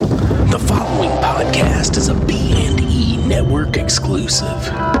podcast is a B&E Network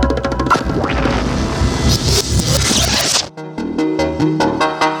exclusive.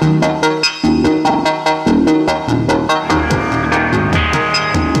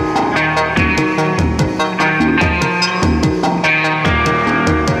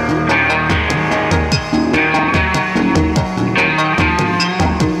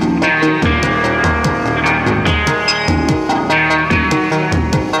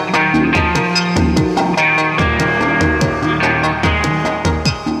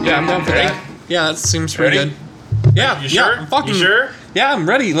 Yeah, that seems pretty good. Yeah, you sure? I'm fucking, you sure? Yeah, I'm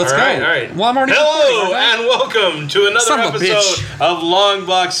ready. Let's go. All right. Well, I'm already. Hello and welcome to another episode of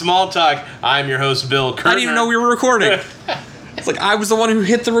Longbox Small Talk. I'm your host, Bill Kerner. I didn't even know we were recording. It's like I was the one who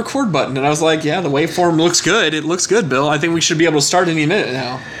hit the record button, and I was like, "Yeah, the waveform looks good. It looks good, Bill. I think we should be able to start any minute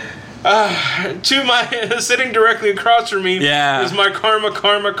now." To my sitting directly across from me is my karma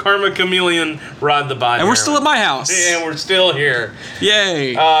chameleon, Rod the Body. And we're still at my house. And we're still here.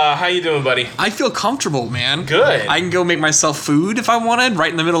 Yay. How you doing, buddy? I feel comfortable, man. Good. I can go make myself food if I wanted,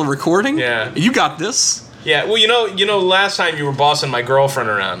 right in the middle of recording. Yeah. You got this. Yeah, well, you know, last time you were bossing my girlfriend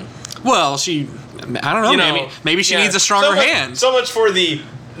around. Well, I don't know, maybe she needs a stronger hand. So much for the,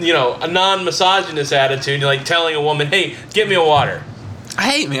 a non-misogynist attitude, like telling a woman, hey, get me a water.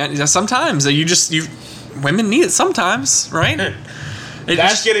 Hey, man, sometimes women need it sometimes, right?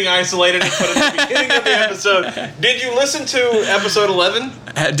 That's getting isolated and put at the beginning of the episode. Did you listen to episode 11?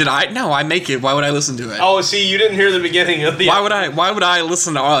 Did I? No, I make it. Why would I listen to it? Oh, see, you didn't hear the beginning of the episode. Why would I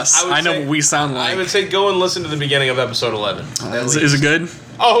listen to us? I know what we sound like. I would say go and listen to the beginning of episode 11. Is it good?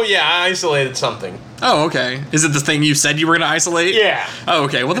 Oh, yeah, I isolated something. Oh, okay. Is it the thing you said you were going to isolate? Yeah. Oh,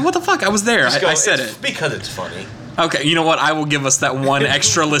 okay. Well, then what the fuck? I was there. I said it. Because it's funny. Okay, you know what? I will give us that one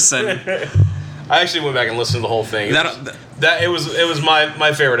extra listen. I actually went back and listened to the whole thing. It was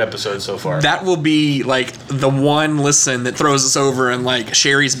my favorite episode so far. That will be like the one listen that throws us over, and like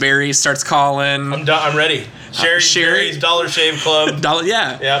Sherry's Berries starts calling. I'm ready. Sherry's Dollar Shave Club.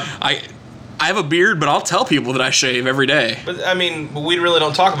 Yeah. Yep. I have a beard, but I'll tell people that I shave every day. But I mean, we really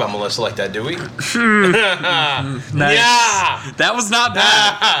don't talk about Melissa like that, do we? Nice. Yeah. That was not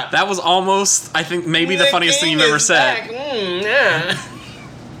bad. That was almost, I think, maybe the funniest thing you've ever said.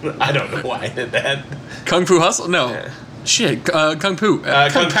 I don't know why I did that. Kung Fu Hustle? No. Yeah. Shit, Kung Pu.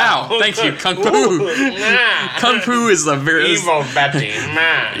 Kung Pao. Thank you, Kung Pu. Kung Pu is the very... Evil Betty.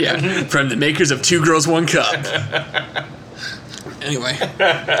 Yeah, from the makers of Two Girls, One Cup. Anyway.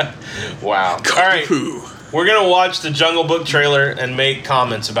 Wow. Kung All right. Pu. We're going to watch the Jungle Book trailer and make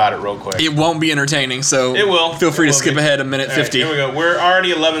comments about it real quick. It won't be entertaining, so it will. Feel free to skip ahead a minute 50. Right, here we go. We're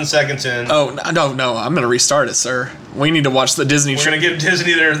already 11 seconds in. Oh, no. I'm going to restart it, sir. We need to watch the Disney... We're going to give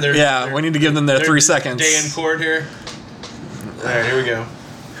Disney their we need to give them their 3 seconds. Day in court here. All right, here we go.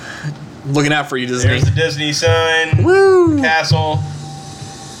 Looking out for you, Disney. There's the Disney sign. Woo! Castle.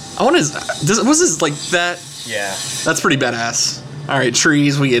 I want was this like that? Yeah. That's pretty badass. All right,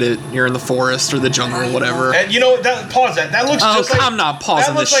 trees, we get it. You're in the forest or the jungle or whatever. And pause that. That looks just like... I'm not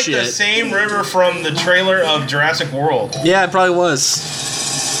pausing this shit. That looks like the same river from the trailer of Jurassic World. Yeah, it probably was.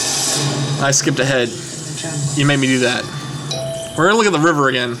 I skipped ahead. You made me do that. We're going to look at the river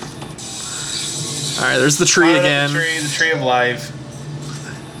again. All right, there's the tree again. The tree of life.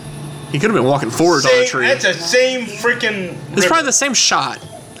 He could have been walking forward on the tree. That's the same freaking river. It's probably the same shot.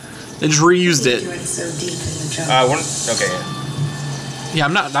 They just reused it. Okay. Yeah,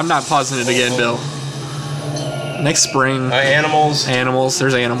 I'm not pausing it again, Bill. Next spring. Animals. Animals.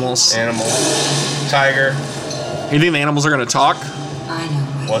 There's animals. Animals. Tiger. You think the animals are going to talk? I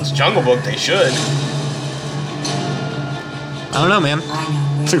know. Well, it's Jungle Book. They should. I don't know, man. I know.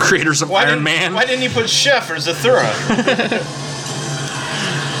 The creators of Iron Man. Why didn't you put Chef or Zathura?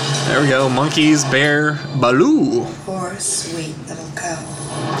 There we go. Monkeys, bear, Baloo. Poor sweet little cow.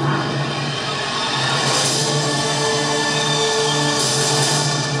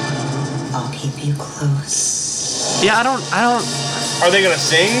 I'll keep you close. Yeah, I don't. Are they gonna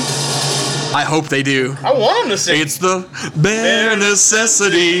sing? I hope they do. I want them to sing. It's the bare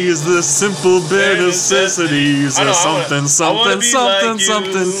necessities, the simple bare necessities, I know, something.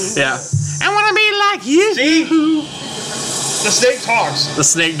 Yeah. I want to be like you. See? The snake talks. The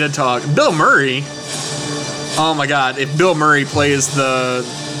snake did talk. Bill Murray. Oh my God! If Bill Murray plays the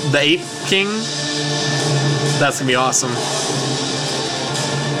Ape King, that's gonna be awesome.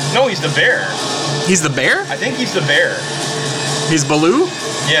 No, he's the bear. He's the bear? I think he's the bear. He's Baloo?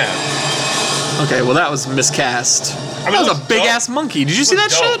 Yeah. Okay, well that was miscast. That was a big ass monkey. Did you see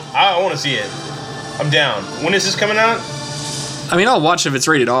that shit? I want to see it. I'm down. When is this coming out? I mean, I'll watch if it's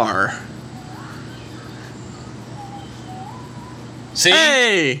rated R. See?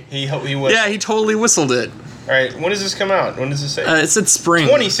 Hey! He whistled. Yeah, he totally whistled it. All right, when does this come out? When does this say? It said spring.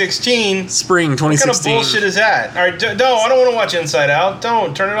 2016. Spring 2016. What kind of bullshit is that? All right, don't. I don't want to watch Inside Out.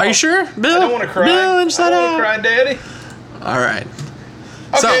 Don't turn it off. Are you sure, Bill? I don't want to cry. Bill, Inside I don't Out. want to cry, Daddy. All right.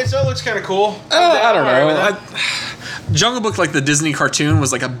 Okay, so it looks kind of cool. I don't know. Jungle Book, like the Disney cartoon,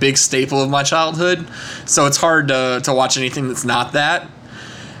 was like a big staple of my childhood, so it's hard to watch anything that's not that.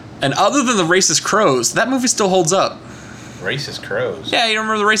 And other than the Racist Crows, that movie still holds up. Racist Crows? Yeah, you don't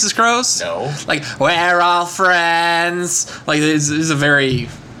remember the Racist Crows? No. Like, we're all friends. Like, it's a very...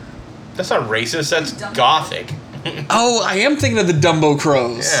 That's not racist, that's gothic. Oh, I am thinking of the Dumbo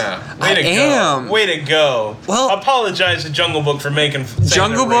Crows. Yeah. I am. Way to go. Well, apologize to Jungle Book for making...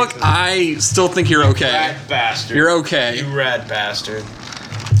 Jungle Book, I still think you're okay. Rat bastard. You're okay. You rat bastard.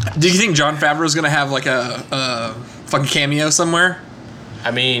 Do you think Jon Favreau's gonna have like a fucking cameo somewhere?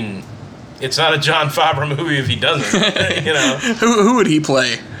 I mean... It's not a Jon Favreau movie if he doesn't, you know. Who would he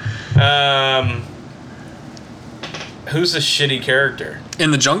play? Who's the shitty character? In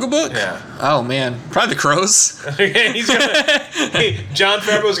the Jungle Book? Yeah. Oh, man. Probably the Crows. He's gonna... Jon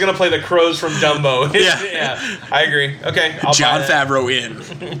Favreau's gonna play the Crows from Dumbo. Yeah. Yeah, I agree. Okay, I'll Jon buy that. Favreau in.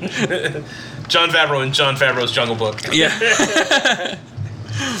 Jon Favreau in Jon Favreau's Jungle Book. Yeah.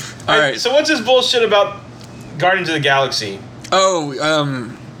 All right. So what's this bullshit about Guardians of the Galaxy?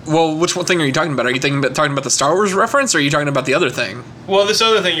 Oh, well, which one thing are you talking about? Are you talking about the Star Wars reference, or are you talking about the other thing? Well, this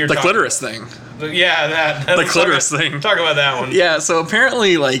other thing you're the talking clitoris thing. Yeah, that. The clitoris thing. Talk about that one. Yeah, so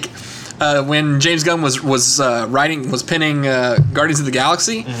apparently, like, when James Gunn was pinning Guardians of the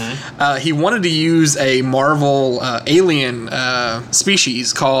Galaxy, he wanted to use a Marvel alien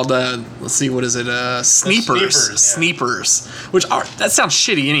species called, let's see, what is it? Sneepers. Sneepers. Which that sounds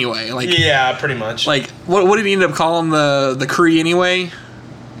shitty anyway. Like, yeah, pretty much. Like, what did he end up calling the Kree anyway?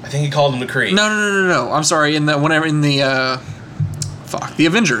 I think he called him the Kree. No. I'm sorry. The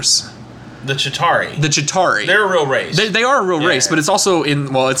Avengers. The Chitauri. They're a real race. They are a real race, but it's also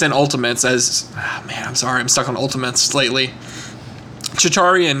it's in Ultimates as... Oh, man, I'm sorry. I'm stuck on Ultimates lately.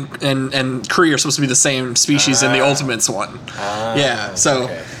 Chitauri and Kree are supposed to be the same species in the Ultimates one. Yeah, so...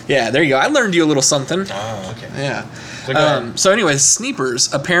 Okay. Yeah, there you go. I learned you a little something. Oh, okay. Yeah. So anyways,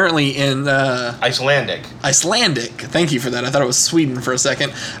 Sneepers, apparently in... Icelandic. Thank you for that. I thought it was Sweden for a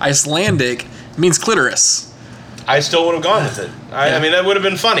second. Icelandic means clitoris. I still would have gone with it. I mean, that would have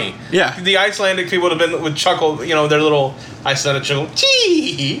been funny. Yeah. The Icelandic people would chuckle, their little Icelandic chuckle,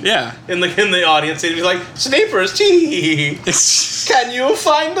 tee. Yeah. In the audience, they'd be like, Sneepers, tee. Can you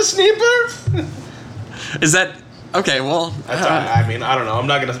find the Sneeper? Is that... Okay, well... I mean, I don't know. I'm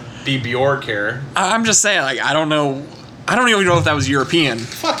not going to be Bjork here. I'm just saying, like, I don't know... I don't even know if that was European.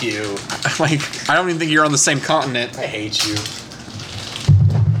 Fuck you. Like, I don't even think you're on the same continent. I hate you.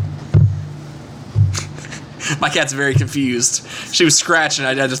 My cat's very confused. She was scratching,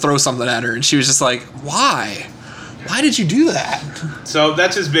 I had to throw something at her, and she was just like, why? Why did you do that? So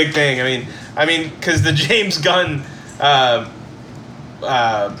that's his big thing. I mean, because the James Gunn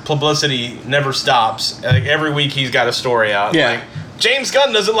publicity never stops. Like, every week he's got a story out. Yeah. Like, James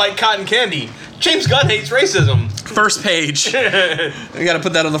Gunn doesn't like cotton candy. James Gunn hates racism. First page. We got to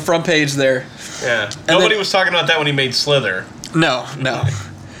put that on the front page there. Yeah. Nobody was talking about that when he made Slither. No.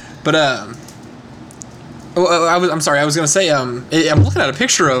 But, I'm sorry, I was going to say, I'm looking at a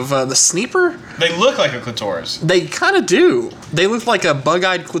picture of the Sneeper. They look like a clitoris. They kind of do. They look like a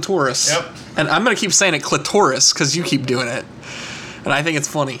bug-eyed clitoris. Yep. And I'm going to keep saying it clitoris because you keep doing it. And I think it's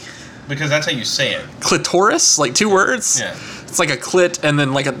funny. Because that's how you say it. Clitoris? Like 2 words? Yeah. It's like a clit and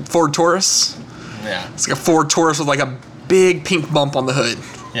then like a Ford Taurus. Yeah. It's like a Ford Taurus with like a big pink bump on the hood.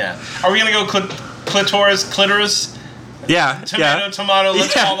 Yeah. Are we going to go clitoris? Yeah. Tomato,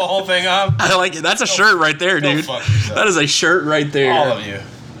 let's call the whole thing up. I like it. That's a shirt right there, dude. That is a shirt right there. All of you.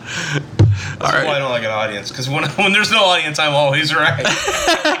 That's why I don't like an audience, because when there's no audience, I'm always right.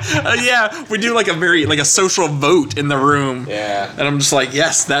 Yeah, we do like a social vote in the room. Yeah. And I'm just like,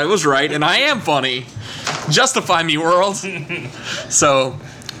 yes, that was right, and I am funny. Justify me, world. So,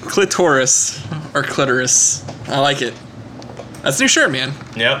 clitoris, or clitoris. I like it. That's a new shirt, man.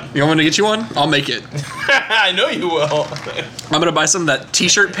 Yep. You want me to get you one? I'll make it. I know you will. I'm going to buy some of that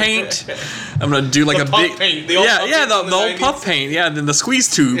t-shirt paint. I'm going to do like the a puff big... paint. The old puff paint. Yeah, then the squeeze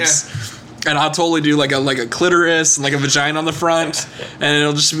tubes. Yeah. And I'll totally do like a clitoris and like a vagina on the front. And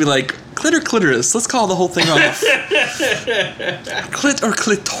it'll just be like, clitoris. Let's call the whole thing off. Clit or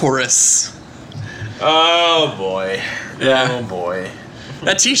clitoris. Oh, boy. Yeah. Oh, boy.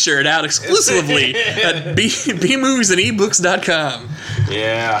 That t-shirt out exclusively at bmoviesandebooks.com.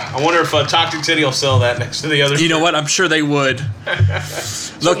 Yeah. I wonder if Toxic City will sell that next to the other You know what? I'm sure they would.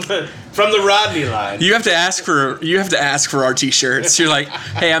 Look, From the Rodney line. You have to ask for our t-shirts. You're like,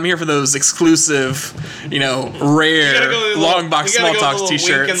 hey, I'm here for those exclusive, rare Longbox Small Talks t-shirts.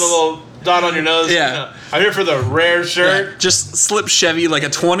 Wink and the little dot on your nose. Yeah. I'm here for the rare shirt. Yeah. Just slip Chevy like a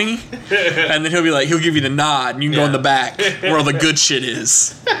 20, and then he'll give you the nod, and you can go in the back where all the good shit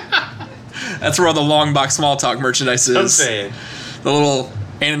is. That's where all the Longbox Small Talk merchandise is. I'm saying. The little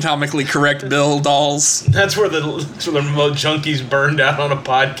anatomically correct Bill dolls. That's where the remote junkies burned out on a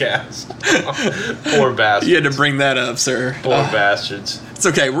podcast. Poor bastards. You had to bring that up, sir. Poor bastards. It's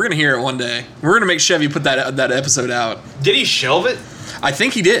okay. We're gonna hear it one day. We're gonna make Chevy put that episode out. Did he shelve it? I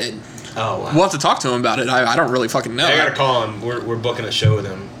think he did. Oh, wow. We'll have to talk to him about it. I don't really fucking know. I gotta call him. We're booking a show with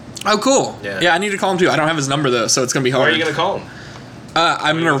him. Oh, cool. Yeah, I need to call him too. I don't have his number though, so it's gonna be hard. Why are you gonna call him?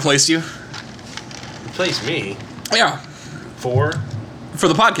 I'm gonna replace you. Replace me? Yeah. For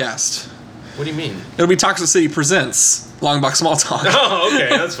the podcast. What do you mean? It'll be Toxic City Presents Longbox Small Talk. Oh, okay,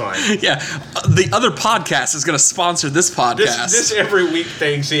 that's fine. Yeah, the other podcast is going to sponsor this podcast. This every week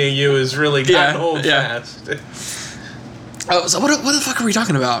thing seeing you is really gotten old fast. Oh, so what the fuck are we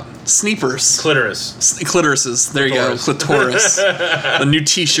talking about? Sneepers. Clitoris. Clitorises. There you go. Clitoris. The new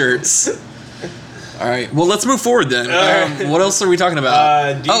t-shirts. All right. Well, let's move forward then. What else are we talking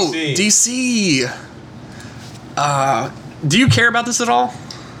about? DC. Oh, DC. Do you care about this at all?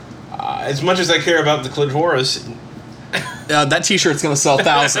 As much as I care about the clitoris. That t-shirt's going to sell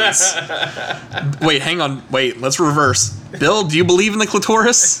thousands. Wait, hang on. Wait, let's reverse. Bill, do you believe in the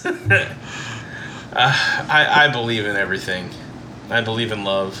clitoris? I believe in everything. I believe in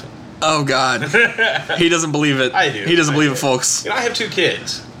love. Oh, God. He doesn't believe it. I do. He doesn't believe it, folks. I have 2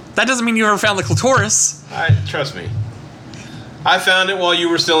 kids. That doesn't mean you ever found the clitoris. Trust me. I found it while you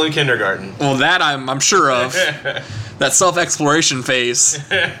were still in kindergarten. Well, that I'm sure of. That self-exploration phase.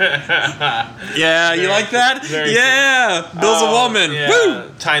 Yeah, you like that? Yeah, Bill's a woman. Yeah.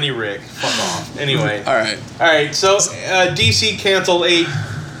 Woo! Tiny Rick. Fuck off. Anyway. All right. So DC canceled 8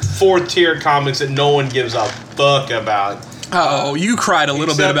 4th-tier comics that no one gives a fuck about. Oh, you cried a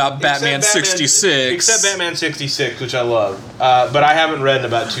little bit about Batman 66. Except Batman 66, which I love. But I haven't read in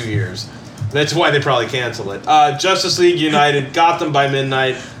about 2 years. That's why they probably canceled it. Justice League United, Gotham by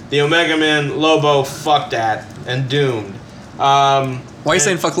Midnight, the Omega Men, Lobo, fuck that, and Doomed. Why are you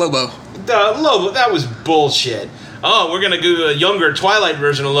saying fuck Lobo? Lobo, that was bullshit. Oh, we're gonna do a younger Twilight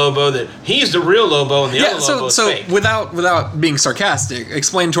version of Lobo that he's the real Lobo and the other Lobo is fake. So without being sarcastic,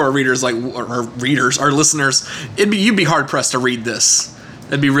 explain to our readers, our listeners, you'd be hard pressed to read this.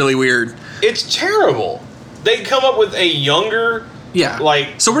 It'd be really weird. It's terrible. They come up with a younger.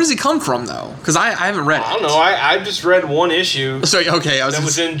 Yeah. So where does he come from though? Because I haven't read it. I don't know. I just read one issue. So okay, It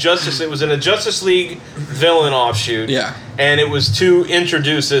was in a Justice League villain offshoot. Yeah. And it was to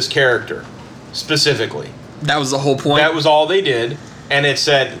introduce this character specifically. That was the whole point. That was all they did, and it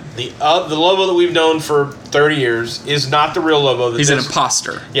said the Lobo that we've known for 30 years is not the real Lobo. He's an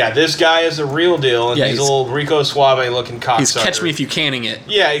imposter. Yeah, this guy is the real deal, and he's a little Rico Suave looking cocksucker. He's catch me if you canning it.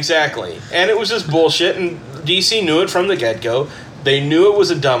 Yeah, exactly. And it was just bullshit, and DC knew it from the get-go. They knew it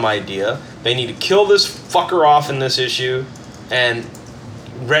was a dumb idea. They need to kill this fucker off in this issue and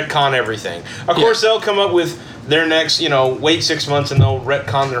retcon everything. Of course, they'll come up with their next, wait 6 months and they'll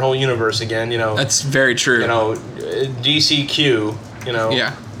retcon their whole universe again, That's very true. DCQ,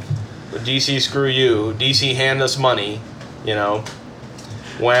 Yeah. DC screw you. DC hand us money, Well,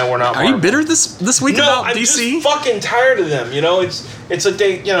 we're not. Are you bitter this week about DC? I'm just fucking tired of them. It's like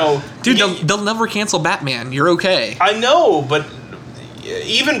they, Dude, they'll never cancel Batman. You're okay. I know, but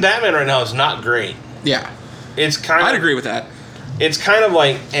even Batman right now is not great. Yeah. I'd agree with that. It's kind of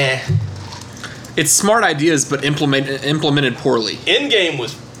like, eh. It's smart ideas, but implemented poorly. Endgame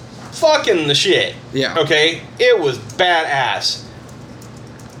was fucking the shit. Yeah. Okay? It was badass.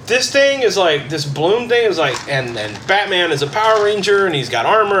 This thing is like, this Bloom thing is like, and Batman is a Power Ranger, and he's got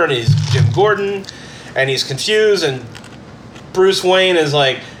armor, and he's Jim Gordon, and he's confused, and Bruce Wayne is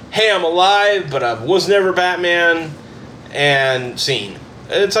like, hey, I'm alive, but I was never Batman, and scene.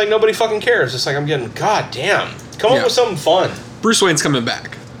 It's like nobody fucking cares. It's like I'm getting, god damn. Come up with something fun. Bruce Wayne's coming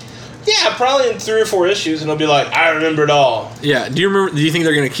back. Yeah, probably in 3 or 4 issues, and he'll be like, I remember it all. Yeah. Do you think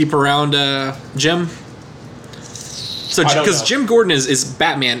they're going to keep around Jim? So, because Jim Gordon is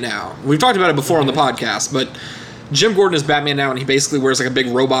Batman now. We've talked about it before on the podcast, but Jim Gordon is Batman now, and he basically wears like a big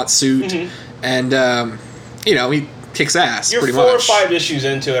robot suit, and he kicks ass. You're pretty 4 much. or 5 issues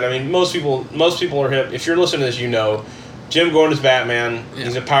into it. I mean, most people are hip. If you're listening to this, Jim Gordon is Batman. Yeah.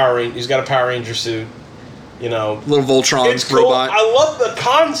 He's He's got a Power Ranger suit. Little Voltron it's cool. robot. I love the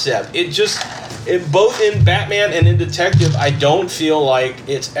concept. It both in Batman and in Detective, I don't feel like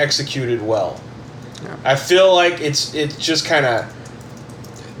it's executed well. Yeah. I feel like it's just kind of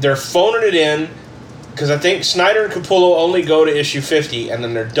they're phoning it in because I think Snyder and Capullo only go to issue 50 and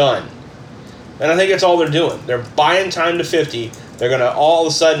then they're done. And I think that's all they're doing. They're buying time to 50. They're going to all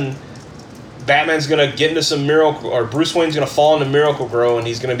of a sudden, Batman's going to get into some miracle, or Bruce Wayne's going to fall into Miracle Grow, and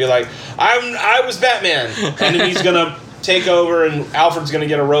he's going to be like, I was Batman. And then he's going to take over, and Alfred's going to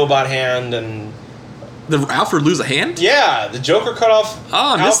get a robot hand, and... Did Alfred lose a hand? Yeah, the Joker cut off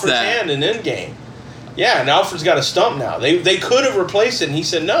Alfred's that. hand in Endgame. Yeah, and Alfred's got a stump now. They could have replaced it, and he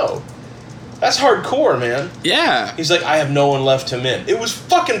said no. That's hardcore, man. Yeah. He's like, I have no one left to mend. It was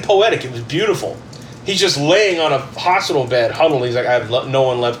fucking poetic. It was beautiful. He's just laying on a hospital bed, huddled. He's like, I have no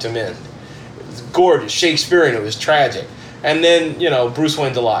one left to mend. It was gorgeous, Shakespearean. It was tragic. And then, Bruce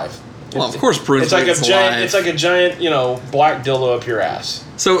Wayne's alive. Well, of course, Bruce Wayne's alive. It's like a giant, black dildo up your ass.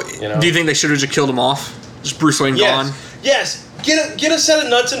 So, do you think they should have just killed him off? Just Bruce Wayne gone? Yes. Get a set of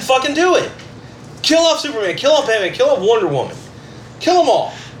nuts and fucking do it. Kill off Superman. Kill off Batman. Kill off Wonder Woman. Kill them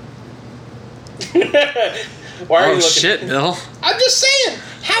all. Why are you looking? Shit, Bill. I'm just saying.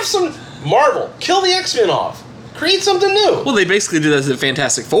 Have some Marvel. Kill the X-Men off. Create something new. Well, they basically did that to the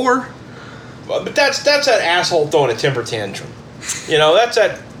Fantastic Four. But that's that asshole throwing a temper tantrum. That's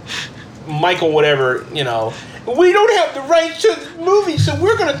that Michael whatever, We don't have the rights to the movie, so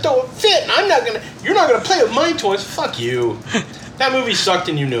we're going to throw a fit. And you're not going to play with my toys. Fuck you. That movie sucked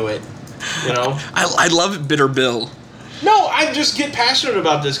and you knew it. I love it, Bitter Bill. No, I just get passionate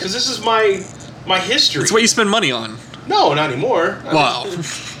about this because this is my history. It's what you spend money on. No, not anymore. Wow.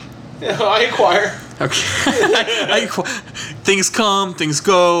 I acquire. Okay. Things come, things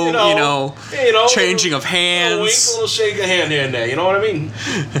go. Changing of hands. A wink, a little shake of hand here and there. You know what I mean?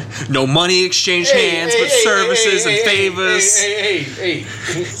 No money exchange hands, but services and favors. Hey.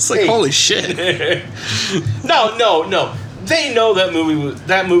 It's like holy shit. No. They know that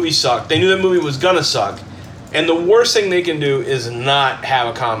movie sucked. They knew that movie was gonna suck. And the worst thing they can do is not have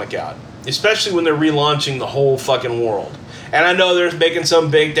a comic out. Especially when they're relaunching the whole fucking world. And I know they're making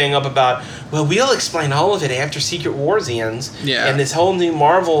some big thing up about, well, we'll explain all of it after Secret Wars ends. Yeah. And this whole new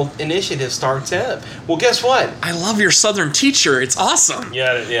Marvel initiative starts up. Well, guess what? I love your Southern teacher. It's awesome.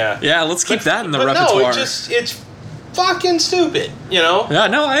 Yeah. Yeah, let's keep that in the repertoire. No, it's fucking stupid, Yeah,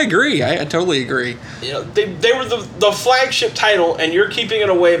 no, I agree. I totally agree. They were the flagship title, and you're keeping it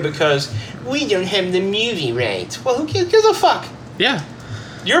away because we don't have the movie rights. Well, who gives a fuck? Yeah.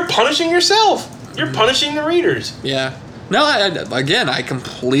 You're punishing yourself. You're punishing the readers. Yeah. No, I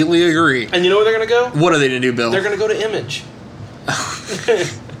completely agree. And you know where they're going to go? What are they going to do, Bill? They're going to go to Image.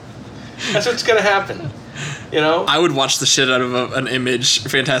 That's what's going to happen. I would watch the shit out of an Image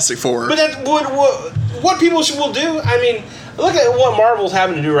Fantastic Four. But that's what people will do. I mean, look at what Marvel's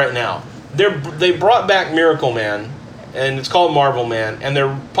having to do right now. They brought back Miracle Man, and it's called Marvel Man, and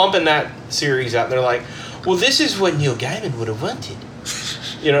they're pumping that series out. And they're like, well, this is what Neil Gaiman would have wanted.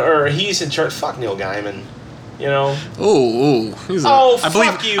 Or he's in charge. Fuck Neil Gaiman. I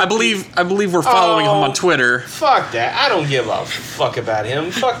believe we're following him on Twitter. Fuck that. I don't give a fuck about him.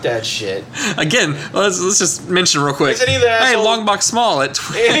 Fuck that shit. Again, let's just mention real quick. Isn't he the asshole? Hey, Longbox Small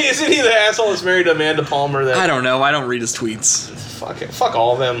Isn't he the asshole that's married to Amanda Palmer? I don't know. I don't read his tweets. Fuck it. Fuck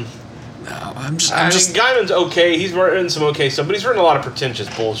all of them. No, I'm just. Gaiman's okay. He's written some okay stuff, but he's written a lot of pretentious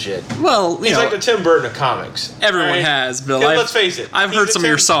bullshit. Well, he's like the Tim Burton of comics. Everyone has, Bill. Let's face it. I've heard some of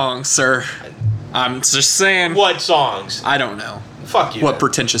your songs, sir. I'm just saying. What songs? I don't know. Fuck you. What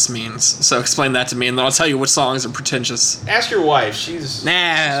pretentious means. So explain that to me, and then I'll tell you what songs are pretentious. Ask your wife. She's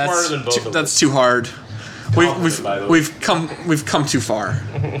smarter than both of us. That's too hard. We've come too far.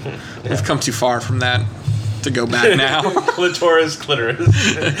 We've come too far from that to go back now. Clitoris.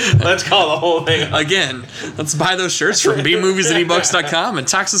 Let's call the whole thing. Again, let's buy those shirts from bmoviesandebooks.com and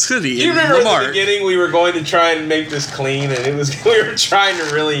Toxic City. Do you remember at the beginning we were going to try and make this clean, and we were trying to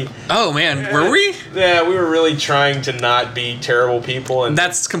really. Oh man, were we? Yeah, we were really trying to not be terrible people, and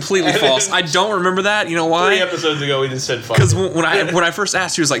that's completely false. I don't remember that. You know why? 3 episodes ago, we just said fuck. Because when I first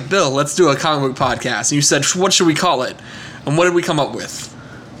asked you, it was like, Bill, let's do a comic book podcast, and you said, what should we call it? And what did we come up with?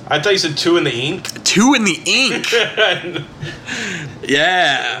 I thought you said 2 in the ink. 2 in the ink.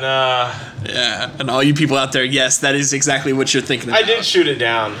 Yeah. Nah. Yeah. And all you people out there, yes, that is exactly what you're thinking about. I did shoot it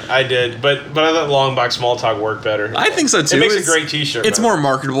down. I did, but I thought Longbox Small Talk worked better. I think so too. It makes a great T-shirt. It's more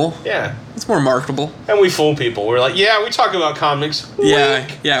marketable. Yeah. It's more marketable. And we fool people. We're like, yeah, we talk about comics.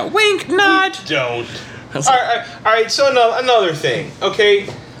 Wink. Yeah. Wink, nod. We don't. All right. So another thing. Okay,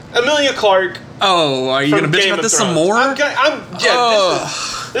 Emilia Clark. Oh, are you gonna bitch about this some more?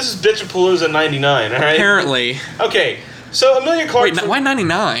 This is Bitchapalooza 99, all right? Apparently. Okay, so Emilia Clark... Wait, why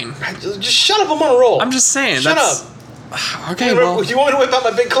 99? Just shut up, I'm on a roll. I'm just saying. Shut up. Okay, well... Do you want me to whip out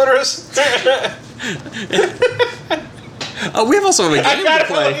my big clitoris? Oh, we have also a game to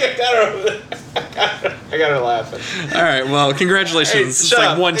play. I got her laughing. All right, well, congratulations. Hey, it's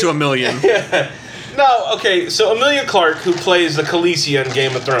like 1 to a million. No, okay, so Emilia Clark, who plays the Khaleesi in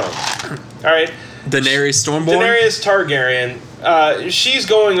Game of Thrones. All right. Daenerys Stormborn? Daenerys Targaryen. She's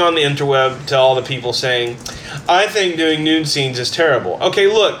going on the interweb to all the people saying, I think doing nude scenes is terrible. Okay,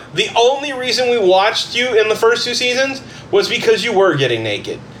 look, the only reason we watched you in the first 2 seasons was because you were getting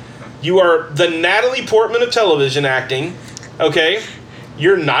naked. You are the Natalie Portman of television acting, okay?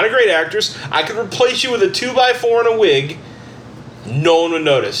 You're not a great actress. I could replace you with a 2x4 and a wig. No one would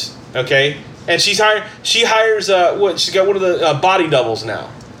notice, okay? And she hires, she's got one of the body doubles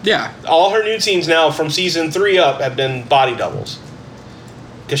now. Yeah. All her nude scenes now from season 3 up have been body doubles.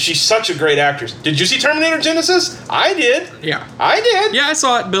 Because she's such a great actress. Did you see Terminator Genesis? I did. Yeah. I did. Yeah, I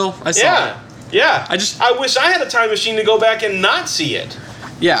saw it, Bill. I saw it. Yeah. I wish I had a time machine to go back and not see it.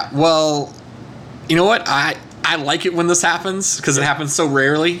 Yeah, well, you know what? I like it when this happens, because it happens so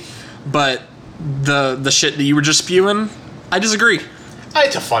rarely. But the shit that you were just spewing, I disagree.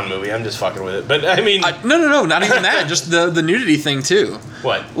 It's a fun movie. I'm just fucking with it. But, I mean... No, not even that. Just the nudity thing, too.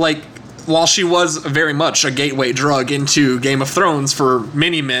 What? Like, while she was very much a gateway drug into Game of Thrones for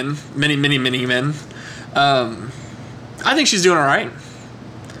many men, many I think she's doing all right.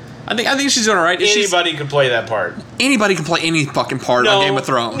 I think she's doing all right. Anybody could play that part. Anybody can play any fucking part on Game of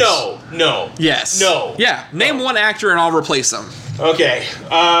Thrones. No. Yes. No. Yeah. Name one actor and I'll replace him. Okay.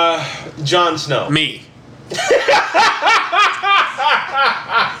 Jon Snow. Me.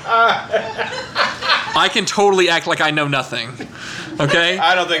 I can totally act like I know nothing. Okay?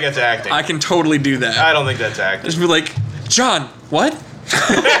 I don't think that's acting. I can totally do that. I don't think that's acting. Just be like, John, what?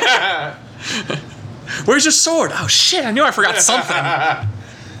 Where's your sword? Oh shit, I knew I forgot something.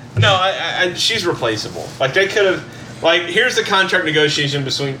 No, she's replaceable. Like, they could have... Like, here's the contract negotiation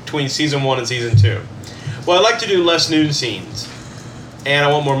between season 1 and season 2. Well, I'd like to do less nude scenes. And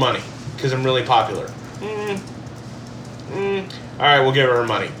I want more money. Because I'm really popular. Alright, we'll give her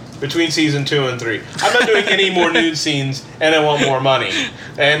money. Between season 2 and 3. I'm not doing any more nude scenes, and I want more money.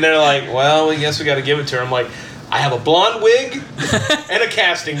 And they're like, well, I guess we gotta give it to her. I'm like, I have a blonde wig and a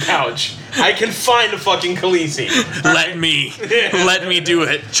casting couch. I can find a fucking Khaleesi. Let me do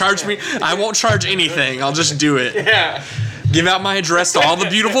it. Charge me. I won't charge anything. I'll just do it. Yeah. Give out my address to all the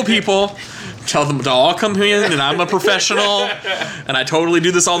beautiful people. Tell them to all come in, and I'm a professional, and I totally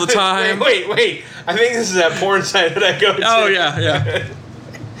do this all the time. Wait. I think this is that porn site that I go to. Oh, yeah.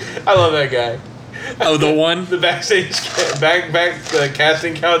 I love that guy. Oh, the one? The backstage, the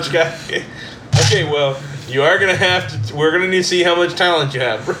casting couch guy. Okay, well, you are going to have to, we're going to need to see how much talent you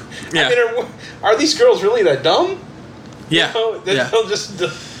have. Yeah. I mean, are these girls really that dumb? Yeah. They'll just...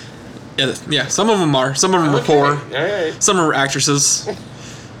 Yeah, some of them are. Some of them are poor. All right. Some are actresses.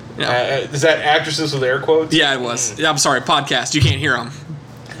 Yeah. Is that actresses with air quotes? Yeah, it was. Yeah, I'm sorry, podcast. You can't hear them.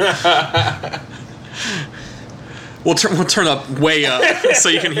 We'll turn up way up so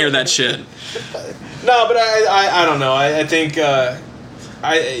you can hear that shit. No, but I don't know. I think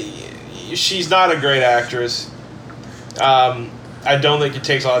she's not a great actress. I don't think it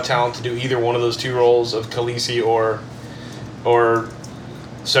takes a lot of talent to do either one of those two roles of Khaleesi or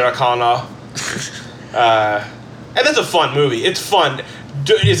Sarah Connor. And it's a fun movie. It's fun.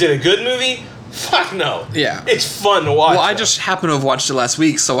 Is it a good movie? Fuck no. Yeah. It's fun to watch. Well, I just happened to have watched it last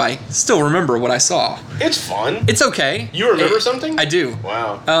week, so I still remember what I saw. It's fun. It's okay. You remember something? I do.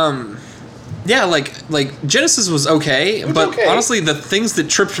 Wow. Yeah, like Genesis was okay, but okay. Honestly, the things that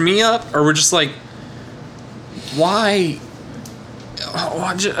tripped me up were just like, why?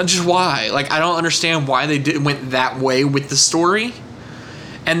 Just why? Like, I don't understand why they went that way with the story.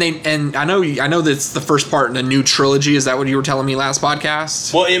 And I know that it's the first part in a new trilogy. Is that what you were telling me last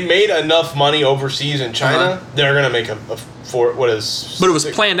podcast? Well, it made enough money overseas in China. They're gonna make a what is? But it was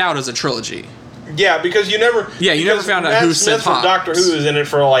planned out as a trilogy. Yeah, because you never found out who sent from Hobbs. Doctor Who is in it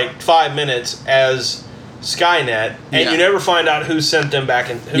for like 5 minutes as Skynet, and you never find out who sent them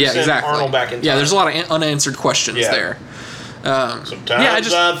back in. Who sent Arnold back in time. Yeah, there's a lot of unanswered questions there.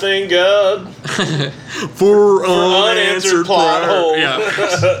 Sometimes I thank God for unanswered plot holes.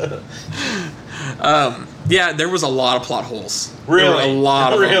 Yeah. There was a lot of plot holes. Really, there were a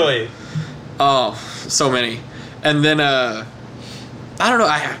lot of really. Them. Oh, so many. And then I don't know.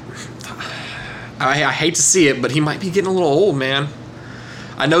 I hate to see it, but he might be getting a little old, man.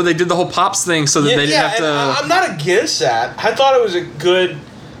 I know they did the whole Pops thing so that they didn't have to. I'm not against that. I thought it was a good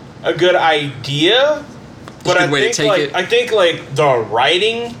idea. But I think the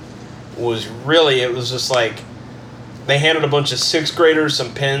writing was really, it was just like they handed a bunch of 6th graders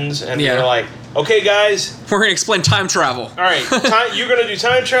some pens and they're like, okay guys, we're gonna explain time travel. All right, you're gonna do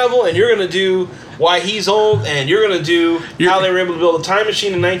time travel and you're gonna do why he's old, and you're going to do how they were able to build a time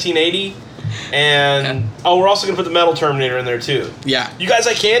machine in 1980. And we're also gonna put the Metal Terminator in there too. Yeah. You guys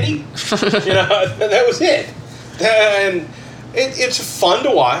like candy? That was it. And it's fun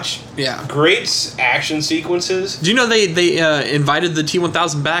to watch. Yeah. Great action sequences. Do you know they invited the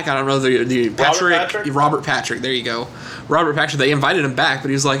T-1000 back? I don't know the Robert Patrick. There you go, Robert Patrick. They invited him back, but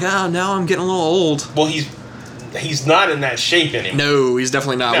he was like, "Oh, now I'm getting a little old." Well, he's not in that shape anymore. No, he's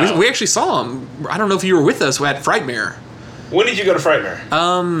definitely not. No. We actually saw him. I don't know if you were with us. We had Frightmare. When did you go to Frightmare?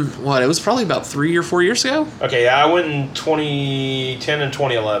 It was probably about 3 or 4 years ago. Okay, yeah, I went in 2010 and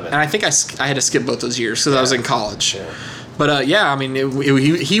 2011. And I think I had to skip both those years because I was in college. Yeah. But I mean,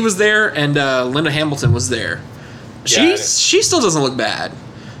 he was there, and Linda Hamilton was there. She still doesn't look bad,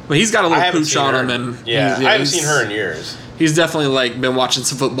 but he's got a little pooch on him, and I haven't seen her in years. He's definitely like been watching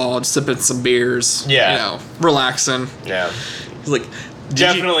some football, sipping some beers, relaxing. Yeah, he's like.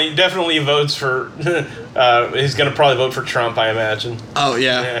 Definitely votes for. He's gonna probably vote for Trump, I imagine. Oh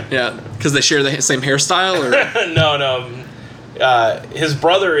yeah. Because they share the same hairstyle, or no. His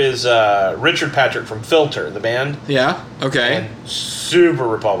brother is Richard Patrick from Filter, the band. Yeah. Okay. And super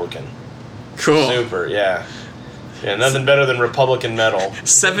Republican. Cool. Super. Yeah. Yeah. Nothing better than Republican metal.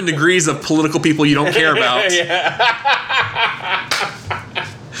 7 degrees of political people you don't care about. Yeah.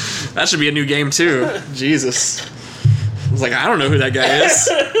 That should be a new game too. Jesus. I was like, I don't know who that guy is.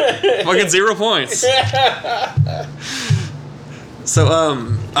 Fucking 0 points. So,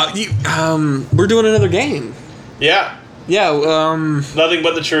 we're doing another game. Yeah. Yeah. Nothing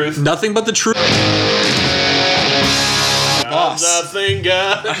but the truth. Nothing but the truth. Boss. Nothing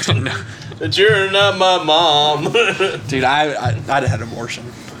got that you're not my mom. Dude, I'd had an abortion.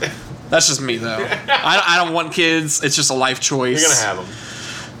 That's just me though. I don't want kids. It's just a life choice. You're gonna have them.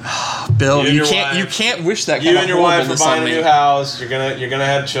 Bill, you can't wish that kind you of and your wife are buying a me. new house. You're gonna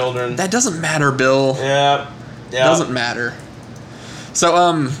have children. That doesn't matter, Bill. Yeah. Doesn't matter. So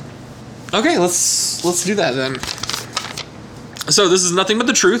okay, let's do that then. So this is nothing but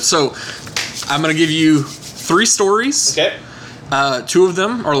the truth. So I'm gonna give you 3 stories. Okay. 2 of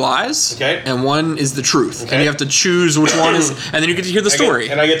them are lies. Okay. And 1 is the truth. Okay. And you have to choose which one is, and then you get to hear the story.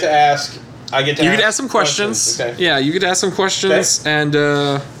 And I get to ask. You get to ask some questions. Okay. Yeah, you get to ask some questions, and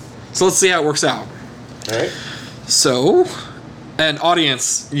so let's see how it works out. All right. So, and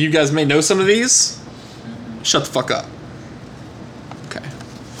audience, you guys may know some of these. Shut the fuck up. Okay.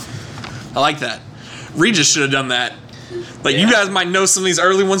 I like that. Regis should have done that. Like, you guys might know some of these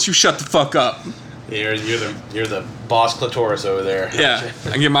early ones. You shut the fuck up. You're the boss clitoris over there. Yeah,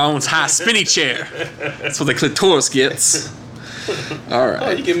 I get my own high spinny chair. That's what the clitoris gets. All right. Oh,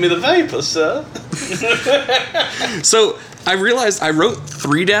 you give me the vapor, sir. So I realized I wrote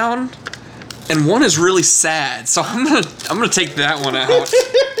 3 down, and 1 is really sad. So I'm gonna take that one out.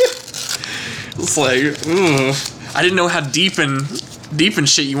 It's like, ugh. I didn't know how deep and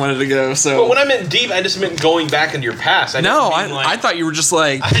shit you wanted to go. So, but when I meant deep, I just meant going back into your past. I thought you were just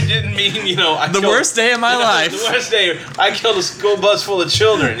like. I didn't mean the worst day of my life. The worst day. I killed a school bus full of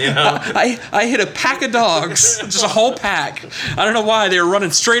children. I hit a pack of dogs, just a whole pack. I don't know why they were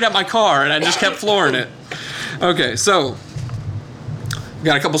running straight at my car, and I just kept flooring it. Okay, so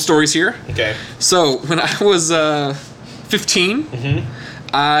got a couple stories here. Okay. So when I was 15,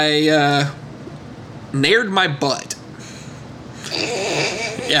 I nared my butt.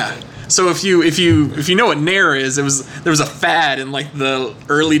 Yeah. So if you know what Nair is, there was a fad in like the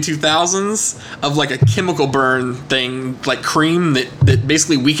early 2000s of like a chemical burn thing, like cream that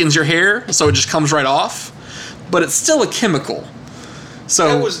basically weakens your hair, so it just comes right off, but it's still a chemical.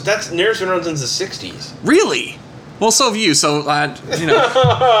 So that's Nair's been around since the 60s. Really? Well, so have you. So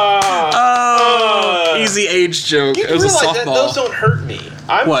easy age joke. You it was a softball. Those don't hurt me.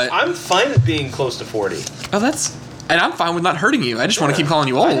 I'm fine with being close to 40. Oh, and I'm fine with not hurting you. I just want to keep calling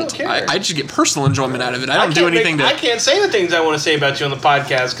you old. I don't care. I just get personal enjoyment out of it. I don't do anything I can't say the things I want to say about you on the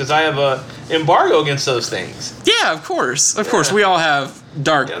podcast because I have a embargo against those things. Yeah, of course. Of course. We all have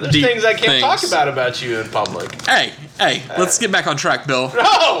dark, there's deep things I can't things. talk about you in public. Hey, let's get back on track, Bill.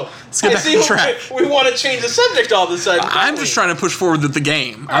 No! Let's get back on track. We want to change the subject all of a sudden. I'm just trying to push forward with the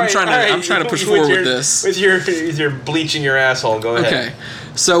game. I'm trying to push forward with this. With your bleaching your asshole. Go ahead. Okay.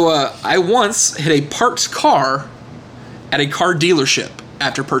 So I once hit a parked car at a car dealership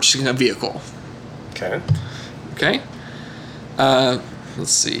after purchasing a vehicle. Okay.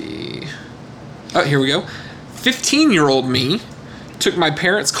 Let's see. Oh, here we go. 15-year-old me took my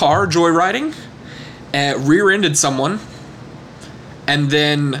parents' car joyriding, rear-ended someone, and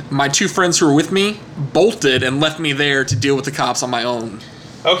then my 2 friends who were with me bolted and left me there to deal with the cops on my own.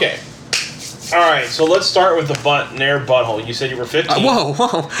 Okay. All right, so let's start with the nair butthole. You said you were 15. Whoa.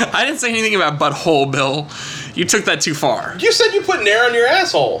 I didn't say anything about butthole, Bill. You took that too far. You said you put nair on your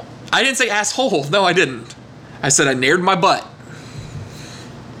asshole. I didn't say asshole. No, I didn't. I said I naired my butt.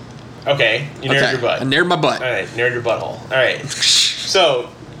 Okay, you naired your butt. I naired my butt. All right, naired your butthole. All right. So,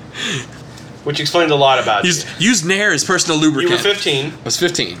 which explains a lot about you. Use nair as personal lubricant. You were 15. I was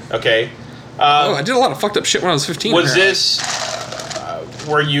 15. Okay. I did a lot of fucked up shit when I was 15. Was this...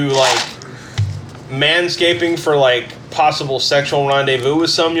 were you, like, manscaping for, like, possible sexual rendezvous with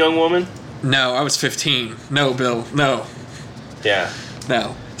some young woman? No, I was 15. No, Bill. No. Yeah.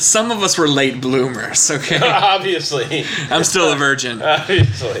 No. Some of us were late bloomers, okay? Obviously. I'm still a virgin.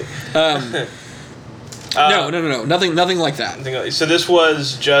 Obviously. No. Nothing like that. So this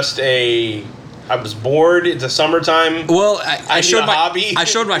was just I was bored. It's the summertime. Well, I showed my hobby. I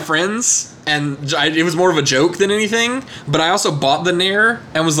showed my friends, and it was more of a joke than anything. But I also bought the Nair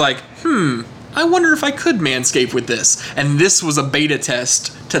and was like, I wonder if I could manscape with this. And this was a beta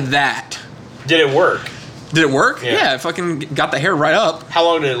test to that. Did it work? Did it work? Yeah, I fucking got the hair right up. How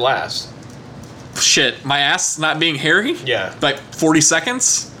long did it last? Shit, my ass not being hairy? Yeah. Like 40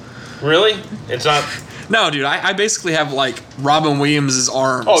 seconds? Really? It's not... No, dude, I basically have, like, Robin Williams'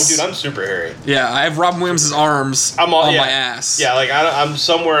 arms. Oh, dude, I'm super hairy. Yeah, I have Robin Williams' arms on my ass. Yeah, like, I'm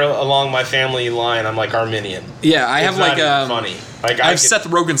somewhere along my family line, I'm, like, Armenian. Yeah, I have, like, funny. Like, I have Seth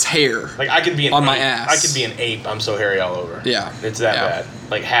Rogen's hair. Like, I could be an on ape. My ass. I could be an ape. I'm so hairy all over. Yeah. It's that bad.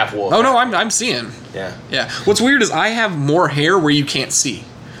 Like, half wolf. Oh, no, I'm seeing. Yeah. Yeah. What's weird is I have more hair where you can't see.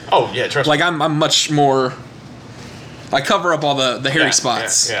 Oh, yeah, trust me. Like, I'm much more... I cover up all the hairy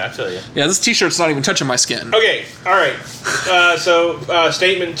spots. Yeah, I feel you. Yeah, this t-shirt's not even touching my skin. Okay, all right.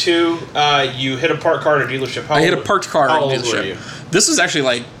 Statement 2, you hit a parked car at a dealership. I hit a parked car at a dealership. How old were you? This was actually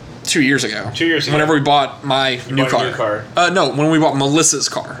like 2 years ago. 2 years ago. Whenever we bought my new car. New car. No, when we bought Melissa's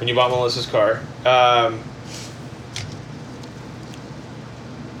car. When you bought Melissa's car.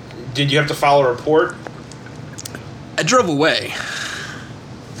 Did you have to file a report? I drove away.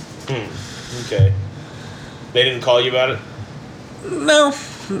 Okay. They didn't call you about it? No.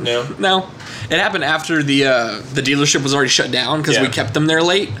 No? It happened after the dealership was already shut down because we kept them there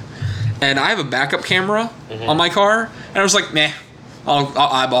late. And I have a backup camera on my car. And I was like, nah, I'll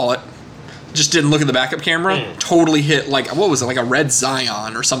eyeball it. Just didn't look at the backup camera. Totally hit, like, what was it? Like a red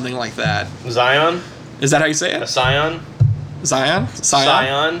Zion or something like that. Zion? Is that how you say it? A Scion? Zion?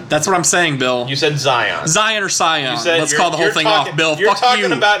 Scion? That's what I'm saying, Bill. You said Zion. Zion or Scion. Let's call the whole thing talking, off, Bill. You're Fuck you.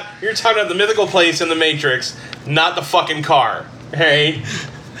 You're talking about the mythical place in the Matrix, not the fucking car. Hey,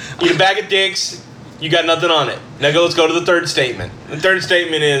 eat a bag of dicks. You got nothing on it. Now let's go to the third statement. The third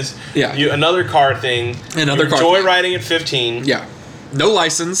statement is another car thing. Another car. Joyriding at 15. Yeah. No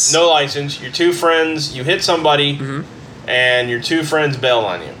license. No license. Your two friends. You hit somebody, and your two friends bail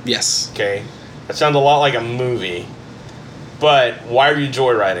on you. Yes. Okay. That sounds a lot like a movie. But why are you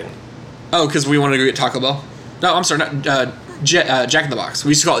joyriding? Oh, because we wanted to go get Taco Bell. No, I'm sorry, not Jack in the Box. We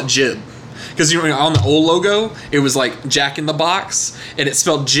used to call it Jib. Because you know, on the old logo, it was like Jack in the Box, and it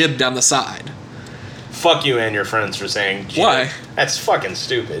spelled Jib down the side. Fuck you and your friends for saying Jib. Why? That's fucking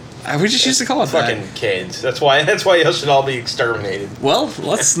stupid. We just used to call it fucking that. Kids. That's why y'all should all be exterminated. Well,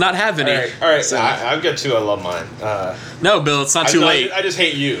 let's not have any. All right. So. I've got two. I love mine. No, Bill, it's not too late. I just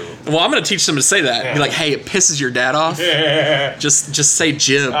hate you. Well, I'm going to teach them to say that. Yeah. Be like, hey, it pisses your dad off. Just say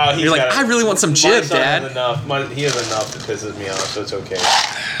Jib. Oh, You're like, I really want some Jib, Dad. He has enough that pisses me off, so it's okay.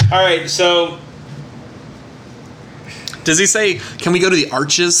 All right, so... Does he say, can we go to the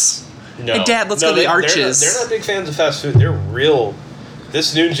Arches? No. Hey, Dad, let's go to the Arches. They're not big fans of fast food. They're real...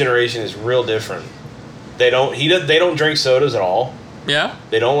 This new generation is real different. They don't drink sodas at all. Yeah?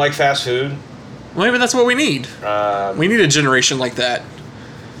 They don't like fast food. Well, maybe that's what we need. We need a generation like that.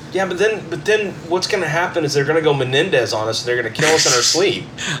 Yeah, but then what's going to happen is they're going to go Menendez on us and they're going to kill us in our sleep.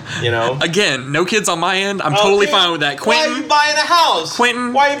 You know? Again, no kids on my end. I'm totally fine with that. Quentin, why are you buying a house?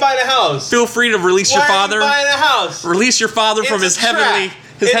 Quentin, why are you buying a house? Feel free to release your father. Why are you buying a house? Release your father from his heavenly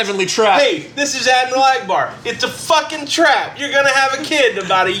trap. Hey, this is Admiral Akbar. It's a fucking trap. You're gonna have a kid in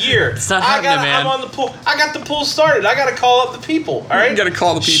about a year. It's not happening, man. I'm on the pool. I got the pool started. I gotta call up the people. All right. You gotta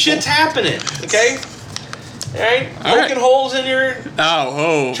call the people. Shit's happening. Okay. All right. Poking holes in your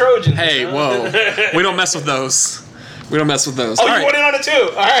Trojans. Hey, whoa. We don't mess with those. Oh, All you went in on it too.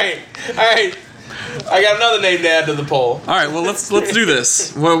 All right. I got another name to add to the poll. All right. Well, let's do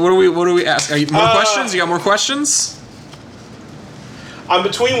this. What do we ask? Are you, more questions? You got more questions? I'm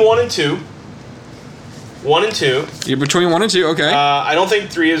between 1 and 2. 1 and 2. You're between 1 and 2. Okay. I don't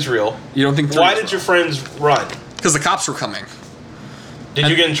think 3 is real. You don't think 3? Why did your friends run? Because the cops were coming. Did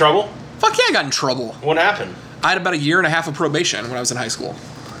you get in trouble? Fuck yeah, I got in trouble. What happened? I had about 1.5 years of probation when I was in high school.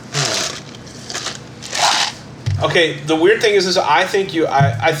 Okay, the weird thing is I think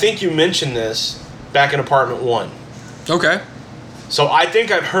you mentioned this back in apartment 1. Okay. So I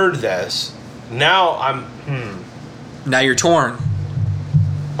think I've heard this. Now I'm Now you're torn.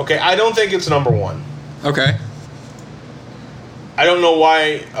 Okay, I don't think it's number 1. Okay. I don't know why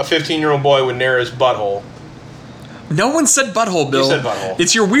a 15-year-old boy would nair his butthole. No one said butthole, Bill. You said butthole.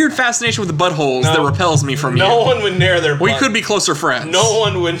 It's your weird fascination with the buttholes that repels me from you. No one would nair their butt. We could be closer friends. No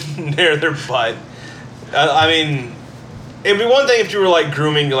one would nair their butt. I mean, it'd be one thing if you were like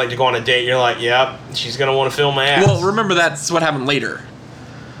grooming to go on a date. You're like, yep, she's gonna want to feel my ass. Well, remember that's what happened later.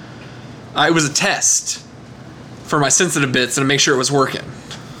 It was a test for my sensitive bits and to make sure it was working.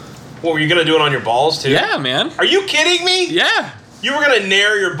 What, were you gonna do it on your balls too? Yeah, man. Are you kidding me? Yeah. You were gonna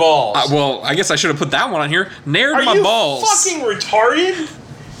nair your balls. Well, I guess I should have put that one on here. Nared my balls. Are you fucking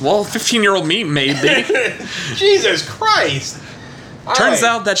retarded? Well, 15-year-old me, maybe. Jesus Christ. Turns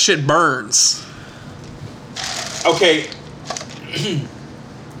out that shit burns. Okay.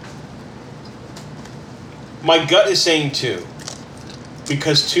 My gut is saying 2.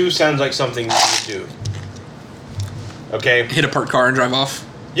 Because 2 sounds like something you would do. Okay? Hit a parked car and drive off.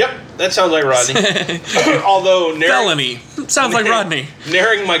 Yep, that sounds like Rodney. Although felony sounds like Rodney.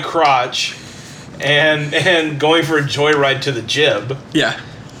 Naring my crotch and going for a joyride to the jib. Yeah.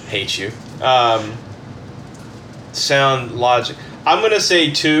 Hate you. Sound logic. I'm gonna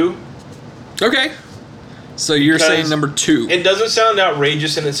say 2. Okay. So you're saying number 2. It doesn't sound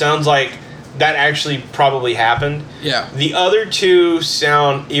outrageous, and it sounds like that actually probably happened. Yeah. The other 2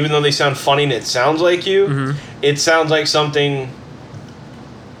 sound, even though they sound funny and it sounds like you, it sounds like something.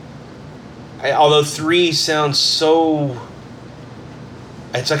 Although 3 sounds so...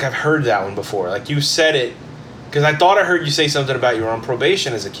 It's like I've heard that one before. Like you said it, because I thought I heard you say something about you were on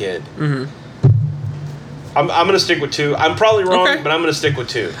probation as a kid. I'm going to stick with 2. I'm probably wrong, but I'm going to stick with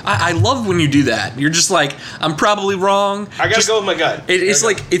 2. I love when you do that. You're just like, I'm probably wrong. I got to go with my gut. It's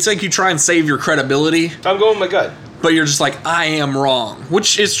like you try and save your credibility. I'm going with my gut. But you're just like, I am wrong.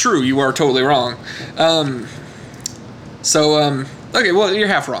 Which is true. You are totally wrong. Okay, well, you're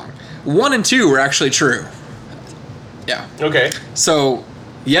half wrong. 1 and 2 were actually true. Yeah. Okay. So,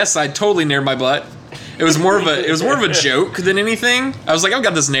 yes, I totally nared my butt. It was more of a joke than anything. I was like, I've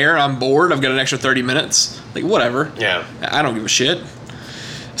got this nair, I'm bored, I've got an extra 30 minutes. Like, whatever. Yeah. I don't give a shit.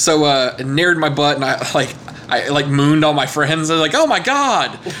 So, I nared my butt and I mooned all my friends. I was like, oh my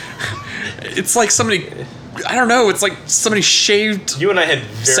god. It's like somebody, I don't know, it's like somebody shaved you and I had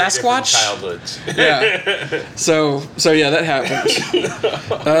very Sasquatch childhoods. Yeah. So yeah, that happened.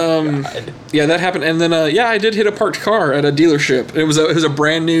 Yeah, that happened, and then I did hit a parked car at a dealership. It was a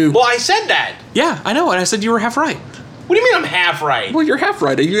brand new. Well, I said that. Yeah, I know, and I said you were half right. What do you mean I'm half right? Well, you're half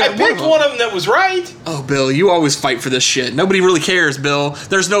right. I picked one of them that was right. Oh, Bill, you always fight for this shit. Nobody really cares, Bill.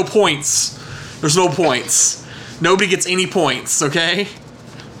 There's no points. Nobody gets any points. Okay.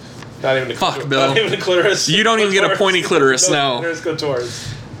 Not even a Fuck, Bill. Not even a clitoris. You don't even get a pointy clitoris, no. There's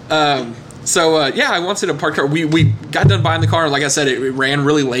clitoris. So I once hit a parked car. We got done buying the car, and like I said, it ran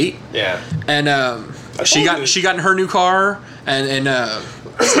really late. Yeah. And she got in her new car, and a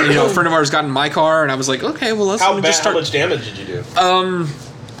friend of ours got in my car, and I was like, okay, well, let's just start. How much damage did you do?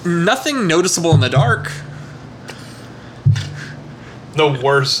 Nothing noticeable in the dark. The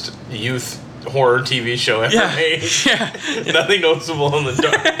worst youth horror TV show ever made. Yeah. Nothing noticeable in the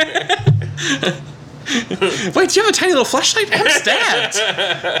dark. Wait, do you have a tiny little flashlight? I'm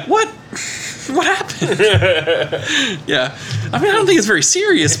stabbed. What happened? Yeah. I mean, I don't think it's very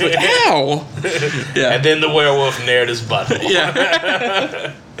serious, but ow. Yeah. And then the werewolf nared his butthole.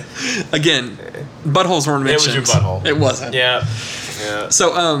 Yeah. Again, buttholes weren't mentioned. It was your butthole. It wasn't. Yeah.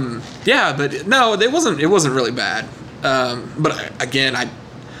 So, but no, it wasn't really bad. But again, I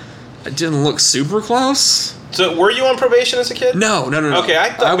didn't look super close. So, were you on probation as a kid? No. Okay, I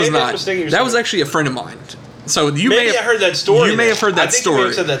thought was maybe not. That was actually a friend of mine. So I heard that story. You may have heard that story. You may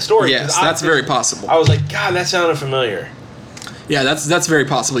have said that story. Yes, that's very possible. I was like, God, that sounded familiar. Yeah, that's very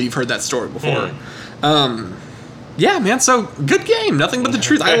possible. You've heard that story before. Yeah, man. So good game. Nothing but the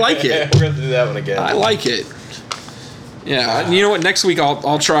truth. I like it. We're gonna do that one again. I like it. Yeah. You know what? Next week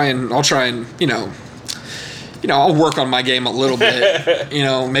I'll try and I'll work on my game a little bit.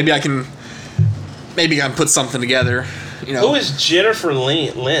 Maybe I can put something together. Who is Jennifer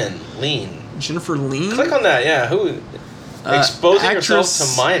Lean? Jennifer Lean? Click on that. Yeah. Who? Exposing actress, herself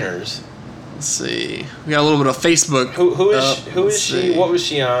to minors. Let's see. We got a little bit of Facebook. Who is she? What was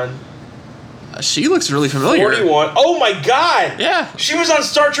she on? She looks really familiar. 41. Oh my God. Yeah. She was on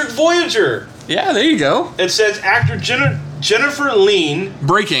Star Trek Voyager. Yeah, there you go. It says actor Jennifer Lean.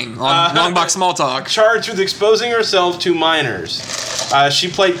 Breaking on Longbox Small Talk. Charged with exposing herself to minors. She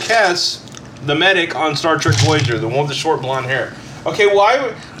played Kess the medic on Star Trek Voyager, the one with the short blonde hair. Okay,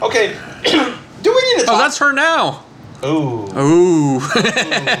 okay. Do we need to talk? Oh, that's her now. Ooh.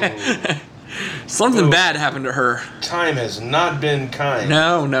 Something bad happened to her. Time has not been kind.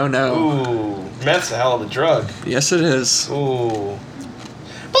 No. Ooh. Meth's a hell of a drug. Yes, it is. Ooh.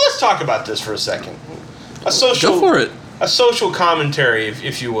 But let's talk about this for a second. Go for it. A social commentary,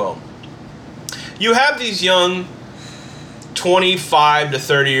 if you will. You have these young 25 to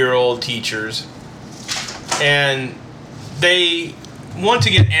 30-year-old teachers, and they want to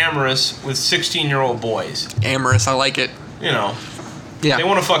get amorous with 16-year-old boys. Amorous, I like it. You know. Yeah. They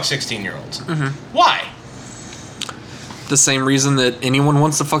want to fuck 16-year-olds. Mm-hmm. Why? The same reason that anyone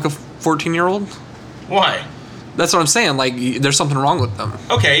wants to fuck a 14-year-old? Why? That's what I'm saying. Like, there's something wrong with them.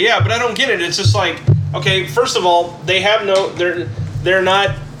 Okay, yeah, but I don't get it. It's just like, okay, first of all, they have they're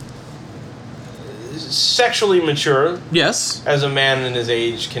not sexually mature. Yes. As a man in his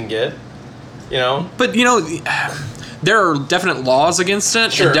age can get, you know. But, there are definite laws against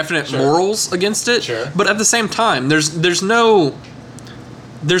it and definite morals against it. Sure. But at the same time, there's no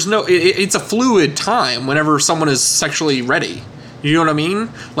it's a fluid time whenever someone is sexually ready. You know what I mean?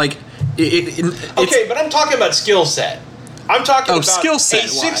 Like okay, but I'm talking about skill set. I'm talking about skill set. A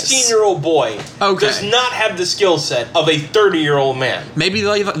 16-year-old boy does not have the skill set of a 30-year-old man. Maybe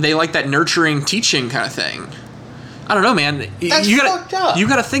they like that nurturing teaching kind of thing. I don't know, man. That's fucked up. You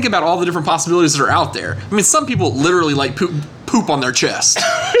got to think about all the different possibilities that are out there. I mean, some people literally like poop on their chest.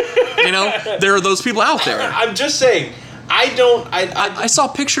 There are those people out there. I'm just saying. I saw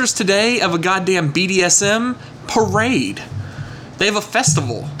pictures today of a goddamn BDSM parade. They have a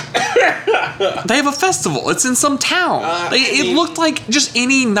festival. It's in some town. It looked like just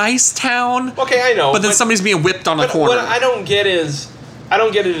any nice town. Okay, I know. But then somebody's being whipped on the corner. What I don't get is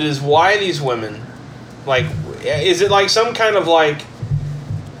why these women, like, is it like some kind of like,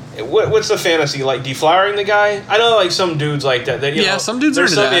 what's the fantasy, like deflowering the guy? I know like some dudes like that. Some dudes are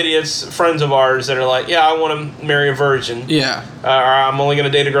into there's some that. Idiots, friends of ours, that are like, yeah, I want to marry a virgin. Yeah. Or I'm only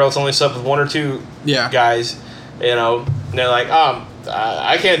going to date a girl that's only slept with one or two guys. And they're like,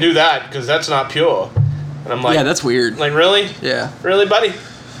 I can't do that because that's not pure. And I'm like, yeah, that's weird. Like, really? Yeah. Really, buddy?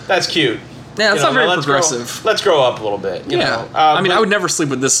 That's cute. Yeah, it's not very progressive. Let's grow up a little bit. You know? I would never sleep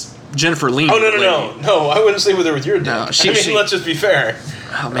with this Jennifer Lean. Oh, no. I wouldn't sleep with her with your dick. No, let's just be fair.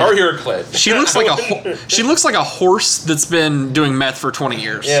 Oh, man. Or your clit. She looks like a horse that's been doing meth for 20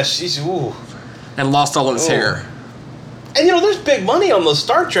 years. Yeah, she's and lost all of his hair. And there's big money on those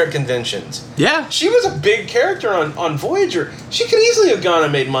Star Trek conventions. Yeah. She was a big character on Voyager. She could easily have gone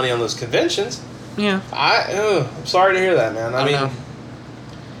and made money on those conventions. Yeah. I'm sorry to hear that, man. I mean, know.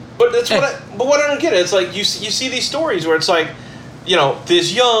 But that's what I don't get. It's like you see these stories where it's like,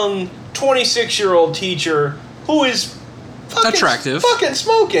 this young 26-year-old teacher who is attractive, fucking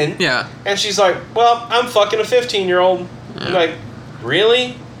smoking. Yeah. And she's like, well, I'm fucking a 15-year-old. Yeah. I'm like,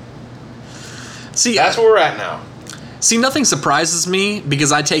 really? See, that's where we're at now. See, nothing surprises me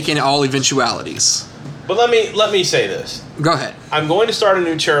because I take in all eventualities. But let me say this. Go ahead. I'm going to start a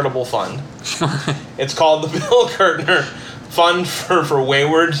new charitable fund. It's called the Bill Kurtner Fund for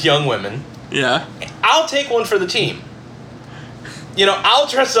Wayward Young Women. Yeah. I'll take one for the team. I'll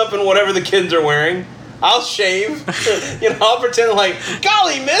dress up in whatever the kids are wearing. I'll shave. I'll pretend like,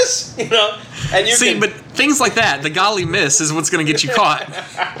 golly, miss. And you but things like that, the golly miss is what's going to get you caught.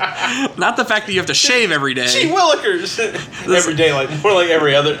 Not the fact that you have to shave every day. Gee willikers. Every day, more like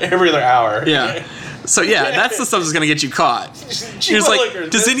every other hour. Yeah. So that's the stuff that's going to get you caught. It's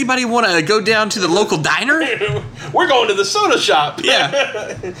like, does anybody want to go down to the local diner? We're going to the soda shop.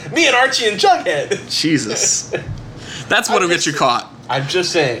 Yeah. Me and Archie and Jughead. Jesus. That's what'll get you caught. I'm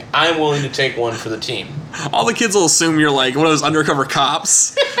just saying, I'm willing to take one for the team. All the kids will assume you're like one of those undercover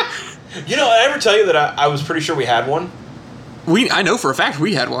cops. I ever tell you that I was pretty sure we had one? I know for a fact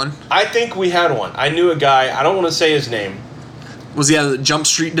we had one. I think we had one. I knew a guy, I don't want to say his name. Was he out of the Jump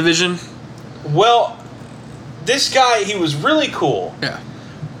Street division? Well, this guy, he was really cool. Yeah.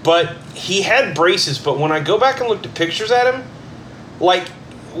 But he had braces, but when I go back and looked at pictures at him, like,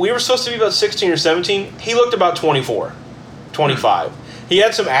 we were supposed to be about 16 or 17, he looked about 24, 25. He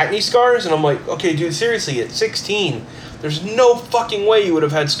had some acne scars, and I'm like, okay, dude, seriously, at 16, there's no fucking way you would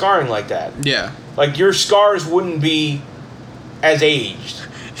have had scarring like that. Yeah. Like, your scars wouldn't be as aged,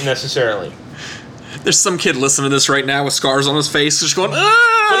 necessarily. There's some kid listening to this right now with scars on his face, just going,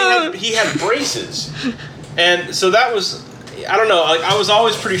 ah! But he had braces. And so that was, I don't know, like, I was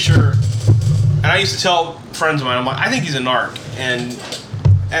always pretty sure, and I used to tell friends of mine, I'm like, I think he's a narc. And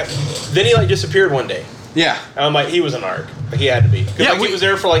then he, like, disappeared one day. Yeah. And I'm like, he was a narc. He had to be. Because he was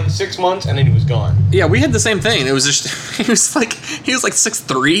there for like 6 months and then he was gone. Yeah, we had the same thing. It was just he was like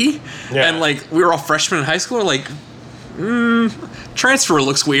 6'3", and like we were all freshmen in high school. Like, transfer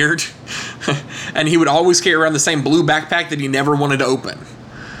looks weird, and he would always carry around the same blue backpack that he never wanted to open.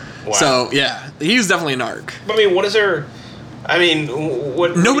 Wow. So yeah, he was definitely a narc. I mean, what is there? I mean,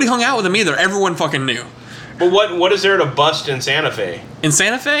 what? Nobody hung out with him either. Everyone fucking knew. But what is there to bust in Santa Fe? In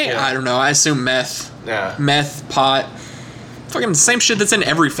Santa Fe? Yeah. I don't know. I assume meth. Yeah. Meth, pot. Fucking same shit that's in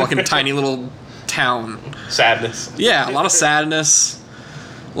every fucking tiny little town. Sadness. Yeah, a lot of sadness.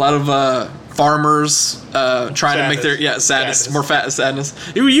 A lot of farmers trying to make their sadness. More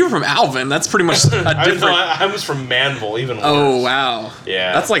sadness. You were from Alvin. That's pretty much a different. I was from Manville, even worse. Oh wow.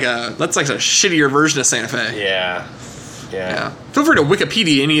 Yeah. That's like a shittier version of Santa Fe. Yeah. Yeah. Feel free to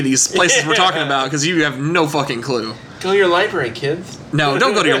Wikipedia any of these places we're talking about because you have no fucking clue. Go to your library, kids. No,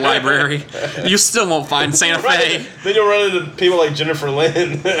 don't go to your library. You still won't find Santa Fe. Then you'll run into people like Jennifer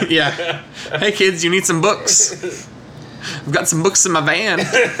Lynn. Yeah. Hey, kids, you need some books. I've got some books in my van.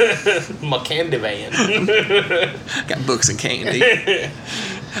 My candy van. Got books and candy.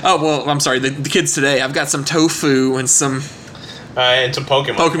 Oh, well, I'm sorry. The kids today, I've got some tofu and some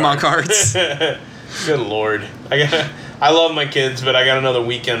Pokemon cards. Good Lord. I love my kids, but I got another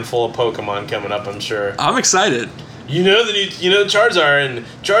weekend full of Pokemon coming up, I'm sure. I'm excited. You know Charizard, and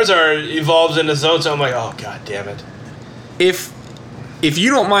Charizard evolves into Zoto. I'm like, oh, god damn it. If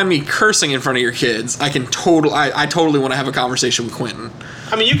you don't mind me cursing in front of your kids, I totally want to have a conversation with Quentin.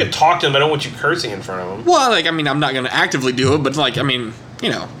 I mean, you can talk to them, but I don't want you cursing in front of them. Well, I'm not going to actively do it, but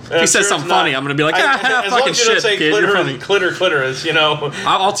if he says something funny, I'm going to be like, fucking shit, kid, you're funny. Clitoris,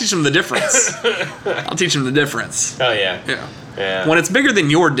 I'll teach him the difference. I'll teach him the difference. Oh, yeah. Yeah. When it's bigger than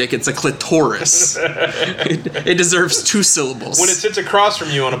your dick, it's a clitoris. It deserves 2 syllables. When it sits across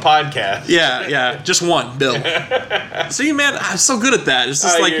from you on a podcast. Yeah. Just one, Bill. See, man, I'm so good at that. It's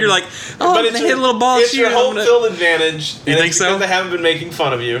just you're like, oh, I'm going to hit a little ball at you. It's your home field advantage. You think so? Because they haven't been making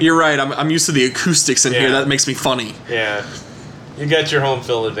fun of you. You're right. I'm used to the acoustics in here. That makes me funny. Yeah. You got your home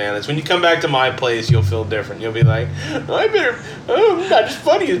field advantage. When you come back to my place, you'll feel different. You'll be like, I'm not as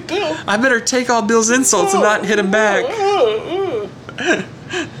funny as Bill. I better take all Bill's insults and not hit him back.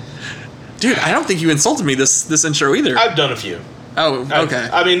 Dude, I don't think you insulted me this intro either. I've done a few. Oh, okay.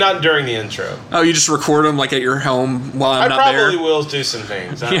 I mean, not during the intro. Oh, you just record them like at your home while I'm not there? I probably will do some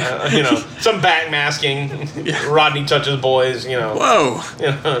things. Some backmasking. Yeah. Rodney touches boys, Whoa.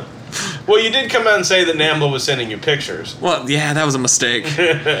 Well, you did come out and say that NAMBLA was sending you pictures. Well, yeah, that was a mistake.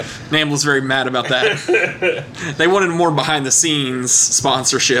 NAMBLA's very mad about that. They wanted more behind-the-scenes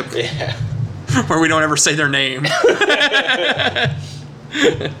sponsorship. Yeah. Where we don't ever say their name.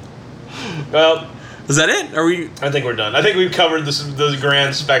 Well... Is that it? I think we're done. I think we've covered the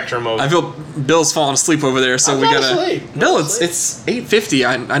grand spectrum of... I feel Bill's falling asleep over there, so we gotta... Asleep. Bill, it's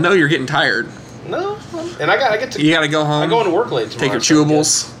 8:50. I know you're getting tired. No, and I get to... You gotta go home. I'm going to work late tomorrow. Take your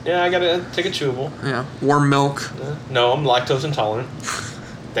chewables. Yeah, I gotta take a chewable. Yeah. Warm milk. No, I'm lactose intolerant.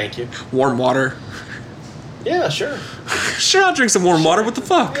 Thank you. Warm water. Yeah, sure. Sure, I'll drink some warm water. What the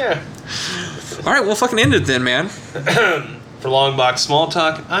fuck? Yeah. All right, we'll fucking end it then, man. For Longbox Small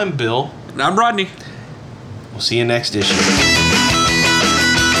Talk, I'm Bill. And I'm Rodney. We'll see you next issue.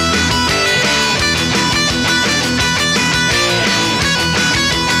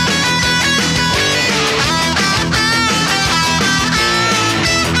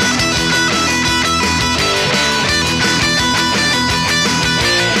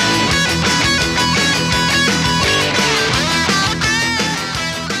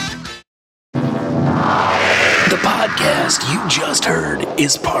 You just heard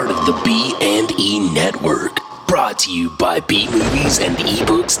is part of the B&E Network, brought to you by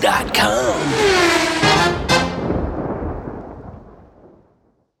bmoviesandebooks.com.